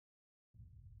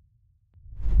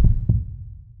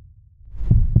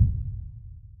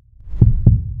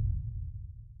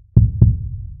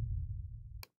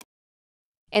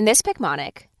In this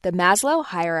Picmonic, the Maslow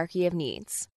hierarchy of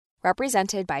needs,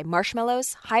 represented by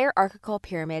Marshmallow's hierarchical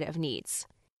pyramid of needs,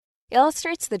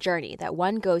 illustrates the journey that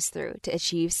one goes through to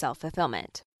achieve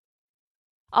self-fulfillment.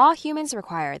 All humans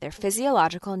require their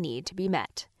physiological need to be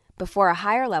met before a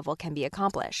higher level can be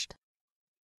accomplished.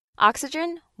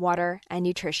 Oxygen, water, and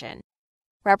nutrition,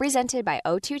 represented by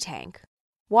O2 tank,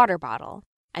 water bottle,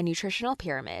 and nutritional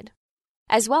pyramid,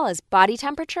 as well as body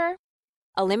temperature,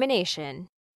 elimination,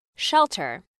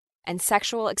 shelter, and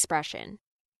sexual expression,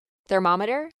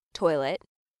 thermometer, toilet,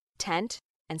 tent,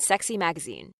 and sexy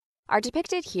magazine, are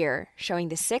depicted here showing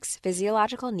the 6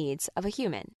 physiological needs of a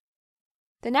human.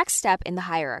 The next step in the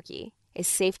hierarchy is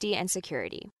safety and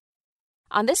security.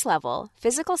 On this level,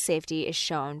 physical safety is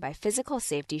shown by physical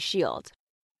safety shield,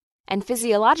 and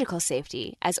physiological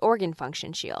safety as organ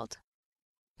function shield.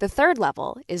 The third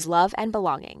level is love and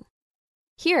belonging.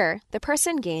 Here, the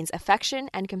person gains affection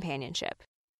and companionship,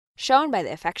 shown by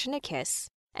the affectionate kiss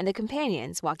and the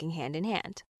companions walking hand in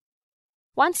hand.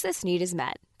 Once this need is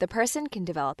met, the person can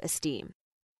develop esteem,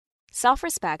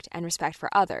 self-respect, and respect for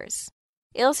others,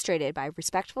 illustrated by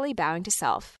respectfully bowing to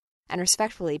self and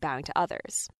respectfully bowing to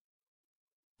others.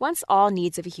 Once all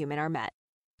needs of a human are met,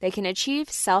 they can achieve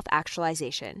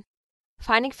self-actualization,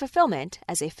 finding fulfillment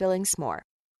as a filling s'more.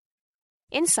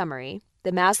 In summary,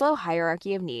 the Maslow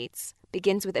hierarchy of needs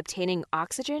begins with obtaining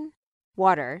oxygen,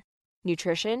 water,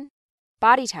 nutrition,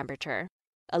 body temperature,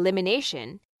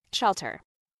 elimination, shelter,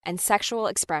 and sexual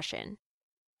expression.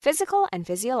 Physical and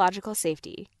physiological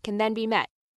safety can then be met,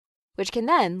 which can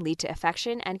then lead to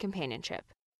affection and companionship.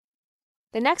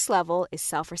 The next level is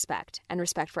self-respect and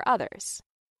respect for others.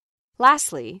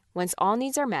 Lastly, once all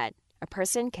needs are met, a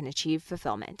person can achieve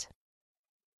fulfillment.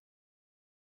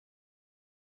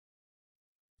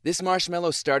 This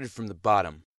marshmallow started from the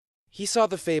bottom. He saw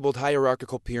the fabled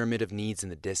hierarchical pyramid of needs in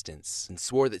the distance and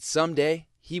swore that someday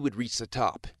he would reach the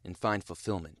top and find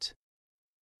fulfillment.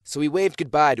 So he waved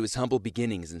goodbye to his humble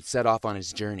beginnings and set off on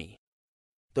his journey.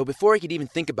 Though before he could even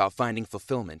think about finding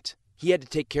fulfillment, he had to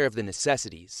take care of the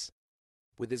necessities.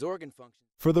 With his organ function.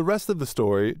 For the rest of the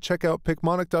story, check out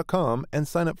Picmonic.com and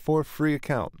sign up for a free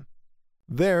account.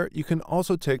 There, you can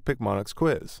also take Picmonic's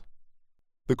quiz.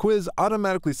 The quiz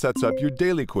automatically sets up your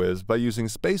daily quiz by using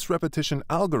spaced repetition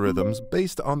algorithms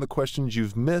based on the questions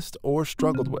you've missed or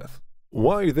struggled with.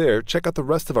 While you're there, check out the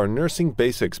rest of our Nursing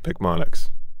Basics Picmonics.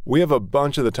 We have a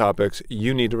bunch of the topics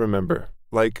you need to remember,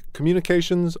 like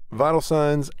communications, vital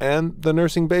signs, and the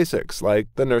nursing basics, like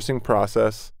the nursing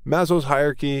process, Maslow's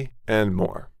hierarchy, and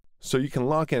more. So you can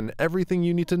lock in everything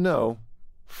you need to know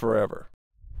forever.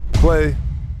 Play,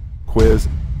 quiz,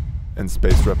 and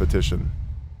spaced repetition.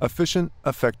 Efficient,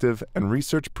 effective, and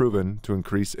research proven to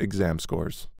increase exam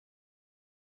scores.